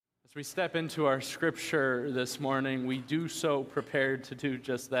As we step into our scripture this morning, we do so prepared to do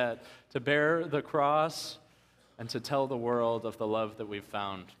just that, to bear the cross and to tell the world of the love that we've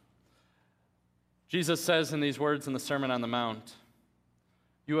found. Jesus says in these words in the Sermon on the Mount,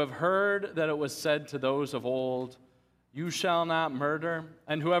 "You have heard that it was said to those of old, 'You shall not murder,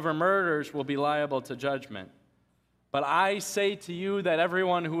 and whoever murders will be liable to judgment.' But I say to you that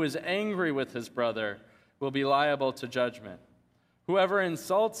everyone who is angry with his brother will be liable to judgment. Whoever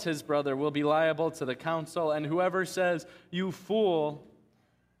insults his brother will be liable to the council, and whoever says, 'You fool,'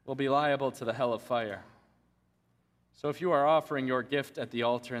 will be liable to the hell of fire. So if you are offering your gift at the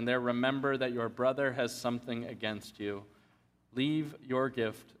altar and there remember that your brother has something against you, leave your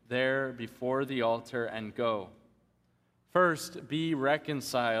gift there before the altar and go. First, be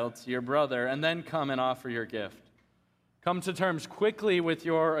reconciled to your brother, and then come and offer your gift. Come to terms quickly with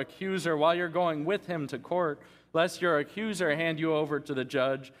your accuser while you're going with him to court, lest your accuser hand you over to the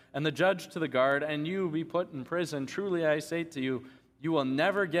judge, and the judge to the guard, and you be put in prison. Truly I say to you, you will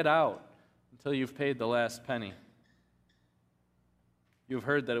never get out until you've paid the last penny. You've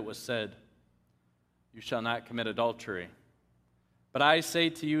heard that it was said, 'You shall not commit adultery.' But I say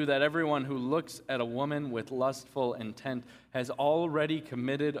to you that everyone who looks at a woman with lustful intent has already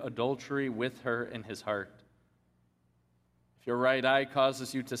committed adultery with her in his heart. If your right eye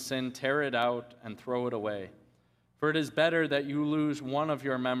causes you to sin, tear it out and throw it away. For it is better that you lose one of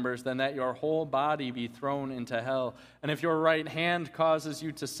your members than that your whole body be thrown into hell. And if your right hand causes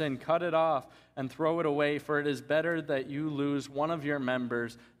you to sin, cut it off and throw it away. For it is better that you lose one of your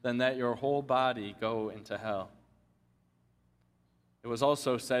members than that your whole body go into hell. It was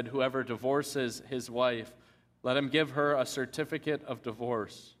also said, 'Whoever divorces his wife, let him give her a certificate of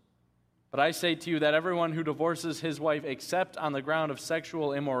divorce.' But I say to you that everyone who divorces his wife except on the ground of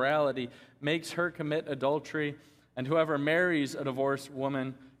sexual immorality makes her commit adultery, and whoever marries a divorced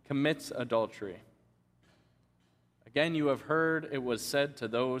woman commits adultery. Again, you have heard it was said to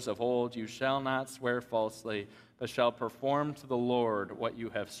those of old, 'You shall not swear falsely, but shall perform to the Lord what you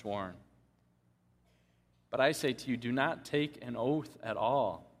have sworn.' But I say to you, do not take an oath at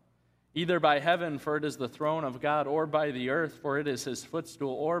all, either by heaven, for it is the throne of God, or by the earth, for it is his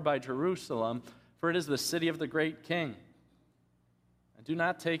footstool, or by Jerusalem, for it is the city of the great king. And do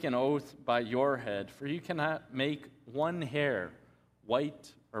not take an oath by your head, for you cannot make one hair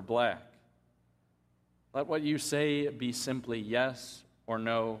white or black. Let what you say be simply yes or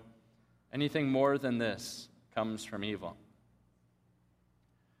no. Anything more than this comes from evil."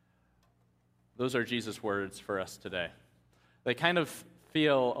 Those are Jesus' words for us today. They kind of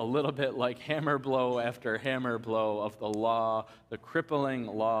feel a little bit like hammer blow after hammer blow of the law, the crippling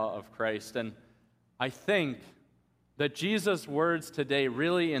law of Christ. And I think that Jesus' words today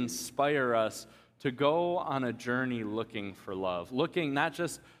really inspire us to go on a journey looking for love, looking not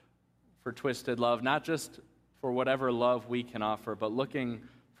just for twisted love, not just for whatever love we can offer, but looking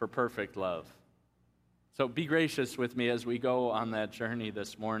for perfect love. So be gracious with me as we go on that journey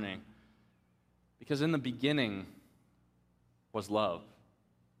this morning. Because in the beginning was love.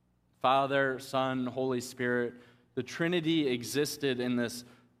 Father, Son, Holy Spirit, the Trinity existed in this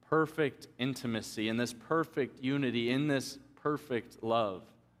perfect intimacy, in this perfect unity, in this perfect love.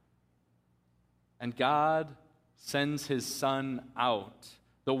 And God sends his Son out.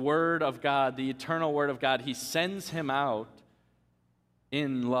 The Word of God, the eternal Word of God, he sends him out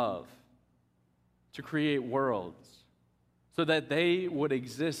in love to create worlds, so that they would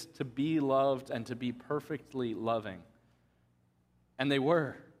exist to be loved and to be perfectly loving. And they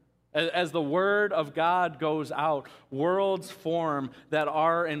were. As the Word of God goes out, worlds form that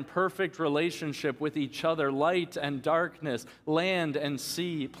are in perfect relationship with each other, light and darkness, land and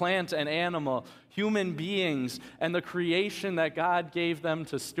sea, plant and animal, human beings, and the creation that God gave them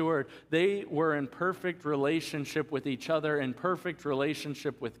to steward. They were in perfect relationship with each other, in perfect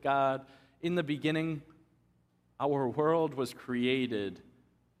relationship with God. In the beginning, our world was created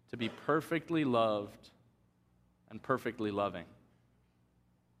to be perfectly loved and perfectly loving.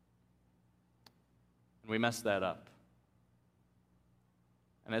 And we messed that up.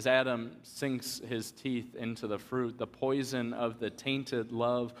 And as Adam sinks his teeth into the fruit, the poison of the tainted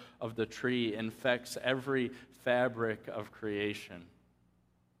love of the tree infects every fabric of creation.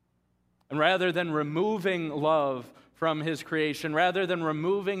 And rather than removing love from his creation, rather than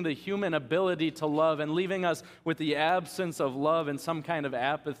removing the human ability to love and leaving us with the absence of love and some kind of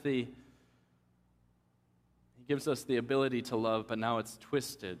apathy, he gives us the ability to love, but now it's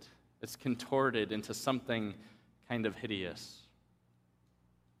twisted, it's contorted into something kind of hideous.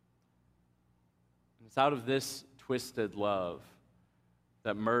 And it's out of this twisted love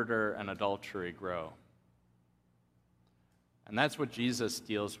that murder and adultery grow. And that's what Jesus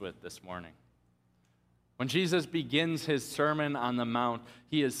deals with this morning. When Jesus begins his Sermon on the Mount,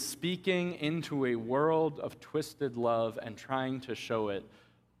 he is speaking into a world of twisted love and trying to show it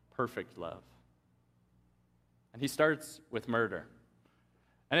perfect love. And he starts with murder.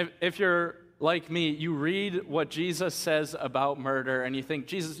 And if you're like me, you read what Jesus says about murder and you think,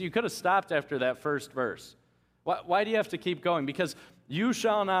 Jesus, you could have stopped after that first verse. Why do you have to keep going? Because you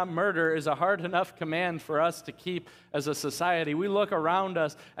shall not murder is a hard enough command for us to keep as a society. We look around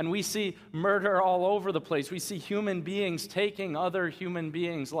us and we see murder all over the place. We see human beings taking other human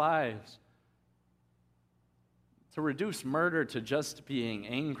beings' lives. To reduce murder to just being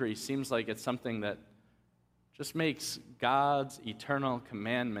angry seems like it's something that just makes God's eternal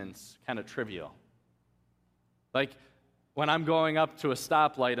commandments kind of trivial. Like when I'm going up to a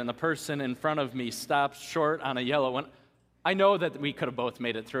stoplight and the person in front of me stops short on a yellow one, I know that we could have both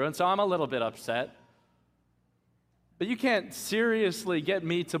made it through, and so I'm a little bit upset. But you can't seriously get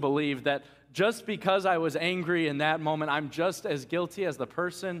me to believe that just because I was angry in that moment, I'm just as guilty as the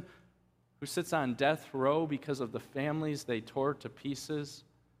person who sits on death row because of the families they tore to pieces,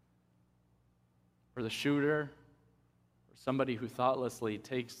 or the shooter, or somebody who thoughtlessly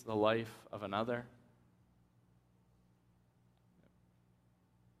takes the life of another.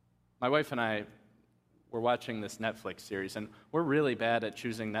 My wife and I were watching this Netflix series, and we're really bad at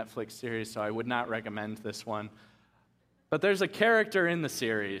choosing Netflix series, so I would not recommend this one. But there's a character in the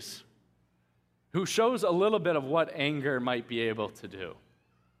series who shows a little bit of what anger might be able to do.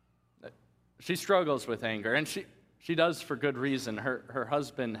 She struggles with anger, and she does for good reason. Her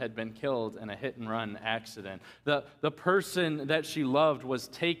husband had been killed in a hit-and-run accident. The person that she loved was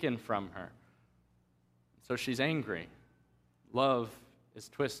taken from her. So she's angry. Love is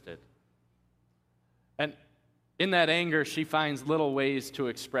twisted. And in that anger, she finds little ways to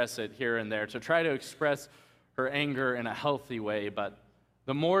express it here and there, to try to express her anger in a healthy way. But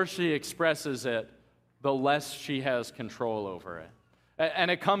the more she expresses it, the less she has control over it. And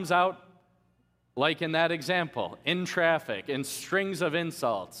it comes out like in that example, in traffic, in strings of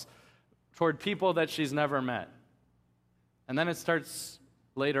insults toward people that she's never met. And then it starts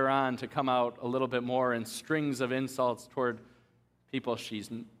later on to come out a little bit more in strings of insults toward people she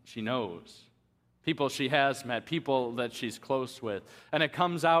knows, people she has met, people that she's close with. And it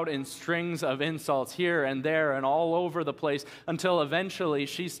comes out in strings of insults here and there and all over the place until eventually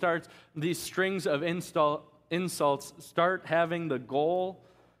these strings of insults start having the goal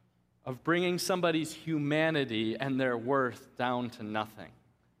of bringing somebody's humanity and their worth down to nothing.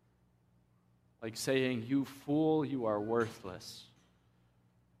 Like saying, "You fool, you are worthless."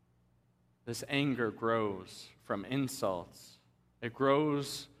 This anger grows from insults. It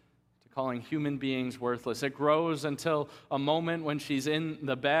grows to calling human beings worthless. It grows until a moment when she's in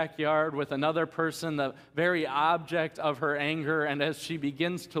the backyard with another person, the very object of her anger, and as she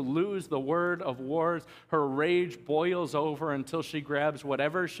begins to lose the word of words, her rage boils over until she grabs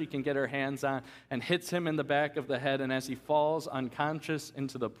whatever she can get her hands on and hits him in the back of the head, and as he falls unconscious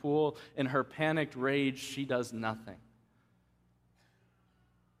into the pool, in her panicked rage, she does nothing.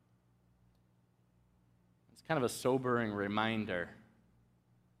 It's kind of a sobering reminder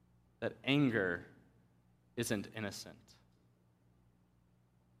that anger isn't innocent.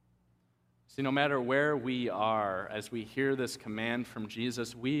 See, no matter where we are as we hear this command from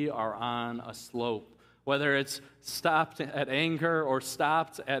Jesus, we are on a slope. Whether it's stopped at anger or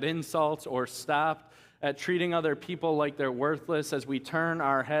stopped at insults or stopped at treating other people like they're worthless as we turn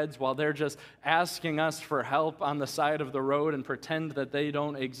our heads while they're just asking us for help on the side of the road and pretend that they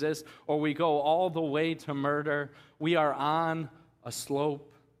don't exist, or we go all the way to murder, we are on a slope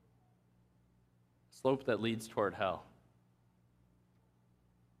that leads toward hell.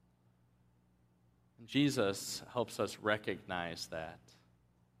 And Jesus helps us recognize that.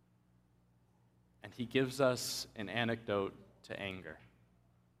 And he gives us an antidote to anger,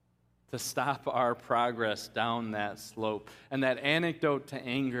 to stop our progress down that slope. And that antidote to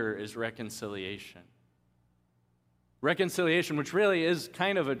anger is reconciliation. Reconciliation, which really is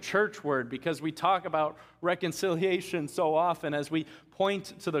kind of a church word because we talk about reconciliation so often as we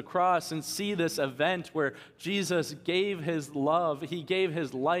point to the cross and see this event where Jesus gave his love, he gave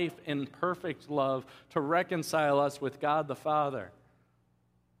his life in perfect love to reconcile us with God the Father.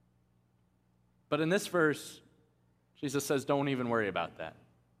 But in this verse, Jesus says, don't even worry about that.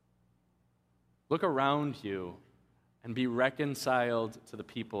 Look around you and be reconciled to the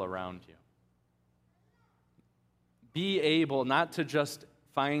people around you. Be able not to just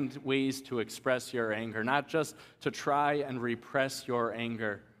find ways to express your anger, not just to try and repress your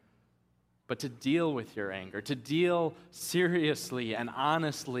anger, but to deal with your anger, to deal seriously and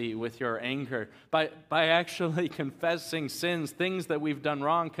honestly with your anger by actually confessing sins, things that we've done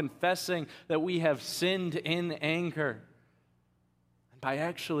wrong, confessing that we have sinned in anger, and by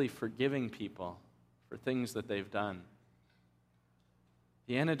actually forgiving people for things that they've done.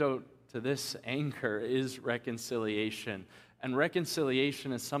 The antidote to this anger is reconciliation. And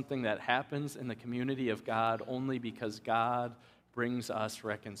reconciliation is something that happens in the community of God only because God brings us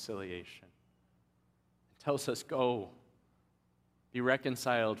reconciliation. It tells us, go, be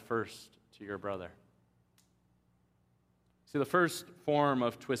reconciled first to your brother. See, the first form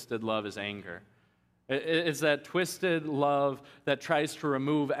of twisted love is anger. It's that twisted love that tries to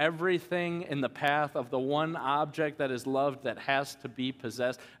remove everything in the path of the one object that is loved that has to be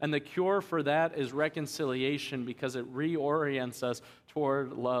possessed. And the cure for that is reconciliation, because it reorients us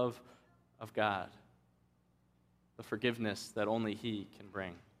toward love of God, the forgiveness that only He can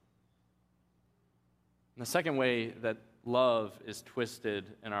bring. And the second way that love is twisted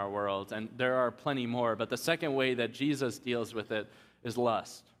in our world, and there are plenty more, but the second way that Jesus deals with it is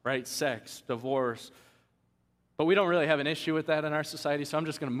lust, right? Sex, divorce. But we don't really have an issue with that in our society, so I'm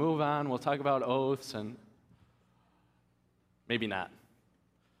just going to move on. We'll talk about oaths and maybe not.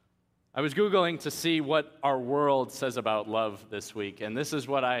 I was Googling to see what our world says about love this week, and this is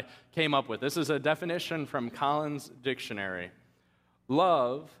what I came up with. This is a definition from Collins Dictionary.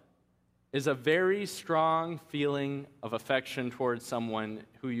 Love is a very strong feeling of affection towards someone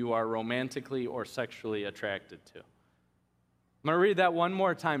who you are romantically or sexually attracted to. I'm going to read that one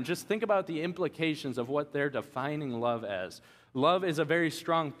more time. Just think about the implications of what they're defining love as. Love is a very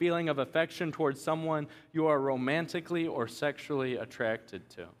strong feeling of affection towards someone you are romantically or sexually attracted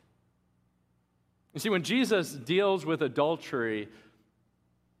to. You see, when Jesus deals with adultery,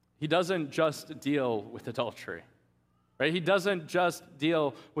 He doesn't just deal with adultery. Right? He doesn't just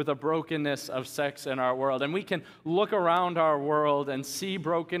deal with the brokenness of sex in our world. And we can look around our world and see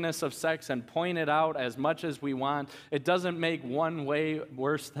brokenness of sex and point it out as much as we want. It doesn't make one way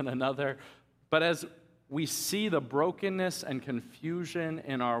worse than another. But as we see the brokenness and confusion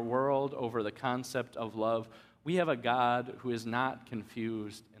in our world over the concept of love, we have a God who is not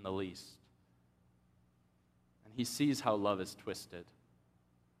confused in the least. And He sees how love is twisted.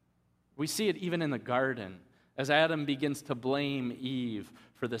 We see it even in the garden, as Adam begins to blame Eve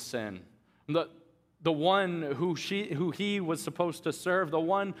for the sin. The one who he was supposed to serve, the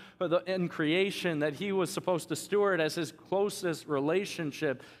one in creation that he was supposed to steward as his closest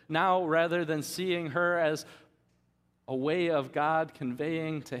relationship, now rather than seeing her as a way of God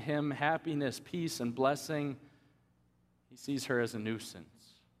conveying to him happiness, peace, and blessing, he sees her as a nuisance.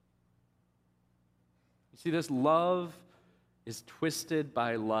 You see, this love is twisted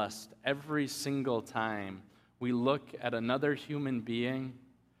by lust every single time we look at another human being,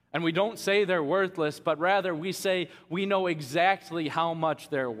 and we don't say they're worthless, but rather we say we know exactly how much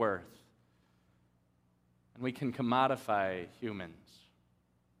they're worth. And we can commodify humans.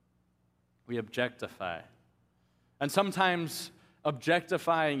 We objectify. And sometimes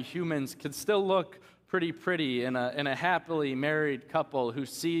objectifying humans can still look pretty in a happily married couple who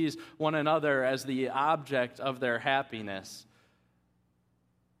sees one another as the object of their happiness.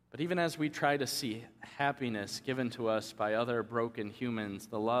 But even as we try to see happiness given to us by other broken humans,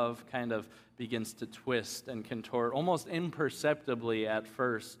 the love kind of begins to twist and contort almost imperceptibly at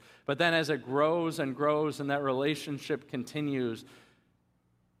first. But then as it grows and grows and that relationship continues,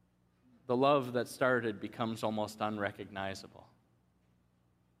 the love that started becomes almost unrecognizable.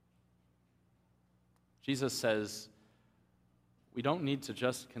 Jesus says, we don't need to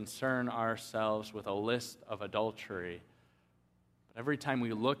just concern ourselves with a list of adultery. But every time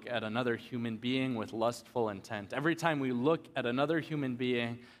we look at another human being with lustful intent, every time we look at another human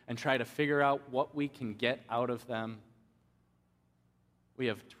being and try to figure out what we can get out of them, we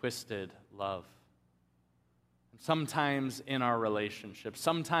have twisted love. And sometimes in our relationships,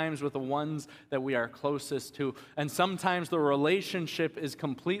 sometimes with the ones that we are closest to, and sometimes the relationship is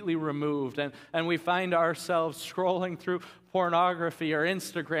completely removed, and we find ourselves scrolling through pornography or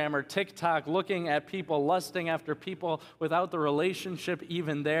Instagram or TikTok, looking at people, lusting after people without the relationship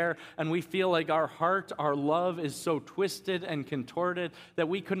even there, and we feel like our heart, our love is so twisted and contorted that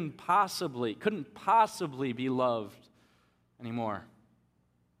we couldn't possibly be loved anymore.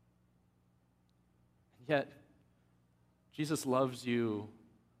 And yet, Jesus loves you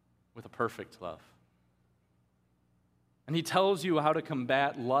with a perfect love. And He tells you how to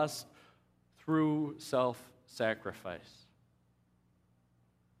combat lust through self-sacrifice.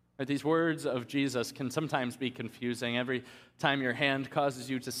 These words of Jesus can sometimes be confusing. Every time your hand causes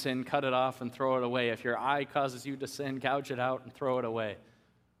you to sin, cut it off and throw it away. If your eye causes you to sin, gouge it out and throw it away.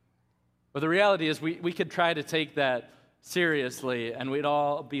 But the reality is we could try to take that seriously, and we'd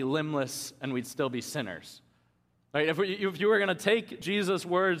all be limbless, and we'd still be sinners. Right? If you were going to take Jesus'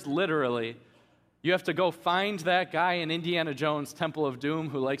 words literally, you have to go find that guy in Indiana Jones' Temple of Doom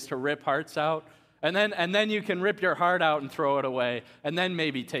who likes to rip hearts out, and then you can rip your heart out and throw it away, and then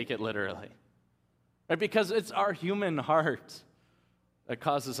maybe take it literally. Right? Because it's our human heart that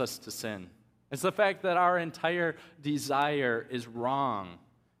causes us to sin. It's the fact that our entire desire is wrong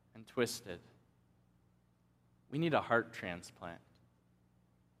and twisted. We need a heart transplant.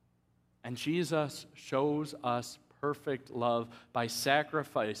 And Jesus shows us perfect love by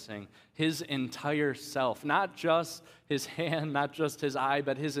sacrificing his entire self, not just his hand, not just his eye,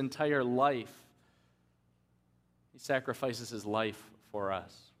 but his entire life. He sacrifices his life for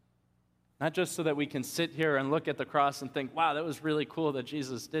us. Not just so that we can sit here and look at the cross and think, wow, that was really cool that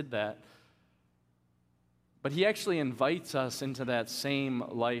Jesus did that. But he actually invites us into that same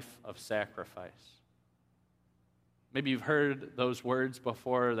life of sacrifice. Maybe you've heard those words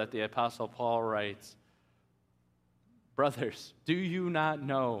before that the Apostle Paul writes. Brothers, do you not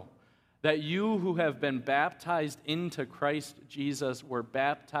know that you who have been baptized into Christ Jesus were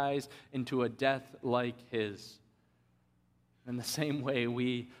baptized into a death like his? In the same way,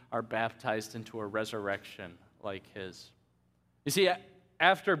 we are baptized into a resurrection like his. You see,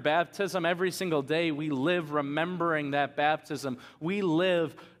 after baptism, every single day, we live remembering that baptism. We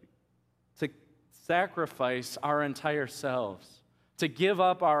live to sacrifice our entire selves, to give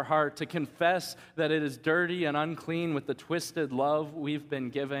up our heart, to confess that it is dirty and unclean with the twisted love we've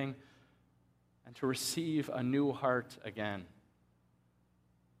been giving, and to receive a new heart again.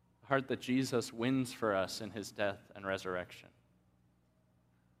 The heart that Jesus wins for us in his death and resurrection.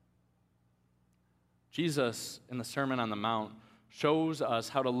 Jesus, in the Sermon on the Mount, shows us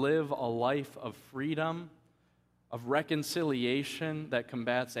how to live a life of freedom, of reconciliation that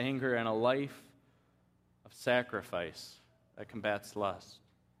combats anger, and a life of sacrifice that combats lust.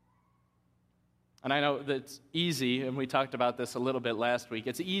 And I know that it's easy, and we talked about this a little bit last week,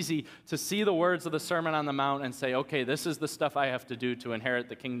 it's easy to see the words of the Sermon on the Mount and say, okay, this is the stuff I have to do to inherit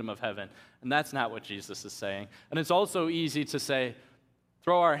the kingdom of heaven. And that's not what Jesus is saying. And it's also easy to say,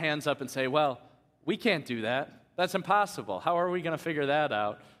 throw our hands up and say, well, we can't do that. That's impossible. How are we going to figure that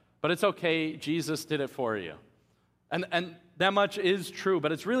out? But it's okay, Jesus did it for you. And that much is true,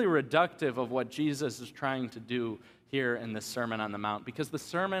 but it's really reductive of what Jesus is trying to do here in this Sermon on the Mount, because the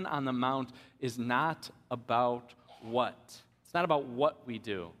Sermon on the Mount is not about what. It's not about what we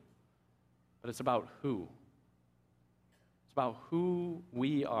do, but it's about who. It's about who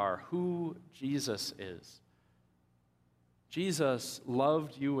we are, who Jesus is. Jesus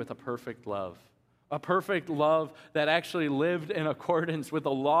loved you with a perfect love that actually lived in accordance with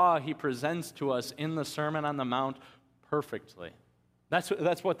the law he presents to us in the Sermon on the Mount perfectly.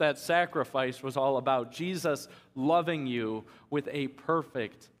 That's what that sacrifice was all about. Jesus loving you with a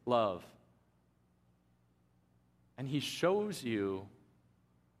perfect love. And he shows you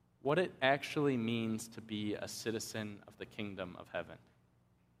what it actually means to be a citizen of the kingdom of heaven.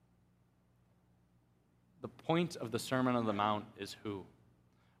 The point of the Sermon on the Mount is who.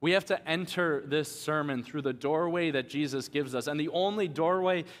 We have to enter this sermon through the doorway that Jesus gives us. And the only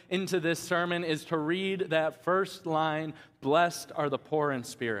doorway into this sermon is to read that first line, blessed are the poor in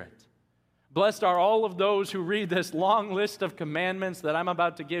spirit. Blessed are all of those who read this long list of commandments that I'm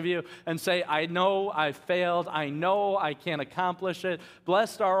about to give you and say, I know I failed. I know I can't accomplish it.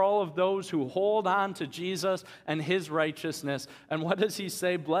 Blessed are all of those who hold on to Jesus and his righteousness. And what does he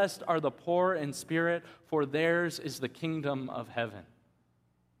say? Blessed are the poor in spirit, for theirs is the kingdom of heaven.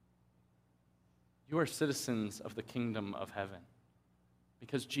 You are citizens of the kingdom of heaven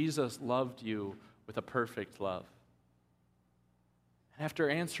because Jesus loved you with a perfect love. And after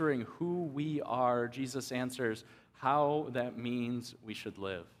answering who we are, Jesus answers how that means we should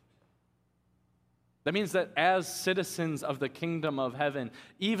live. That means that as citizens of the kingdom of heaven,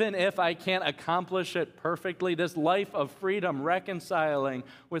 even if I can't accomplish it perfectly, this life of freedom, reconciling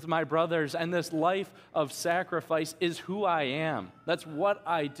with my brothers, and this life of sacrifice is who I am. That's what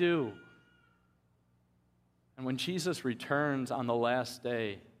I do. And when Jesus returns on the last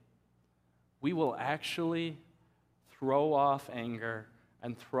day, we will actually throw off anger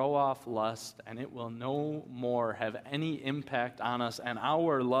and throw off lust, and it will no more have any impact on us, and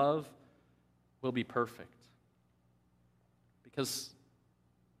our love will be perfect. Because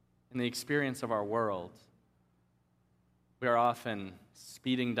in the experience of our world, we are often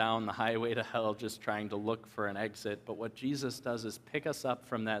speeding down the highway to hell just trying to look for an exit. But what Jesus does is pick us up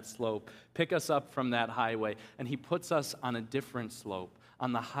from that slope, pick us up from that highway, and he puts us on a different slope,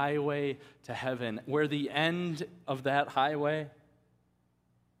 on the highway to heaven, where the end of that highway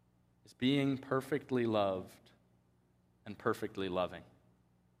is is being perfectly loved and perfectly loving.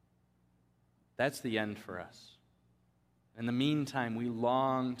 That's the end for us. In the meantime, we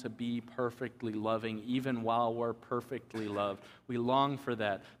long to be perfectly loving even while we're perfectly loved. We long for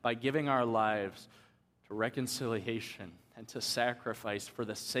that by giving our lives to reconciliation and to sacrifice for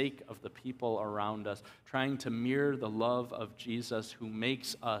the sake of the people around us, trying to mirror the love of Jesus who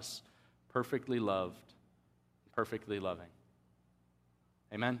makes us perfectly loved, perfectly loving.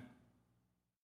 Amen?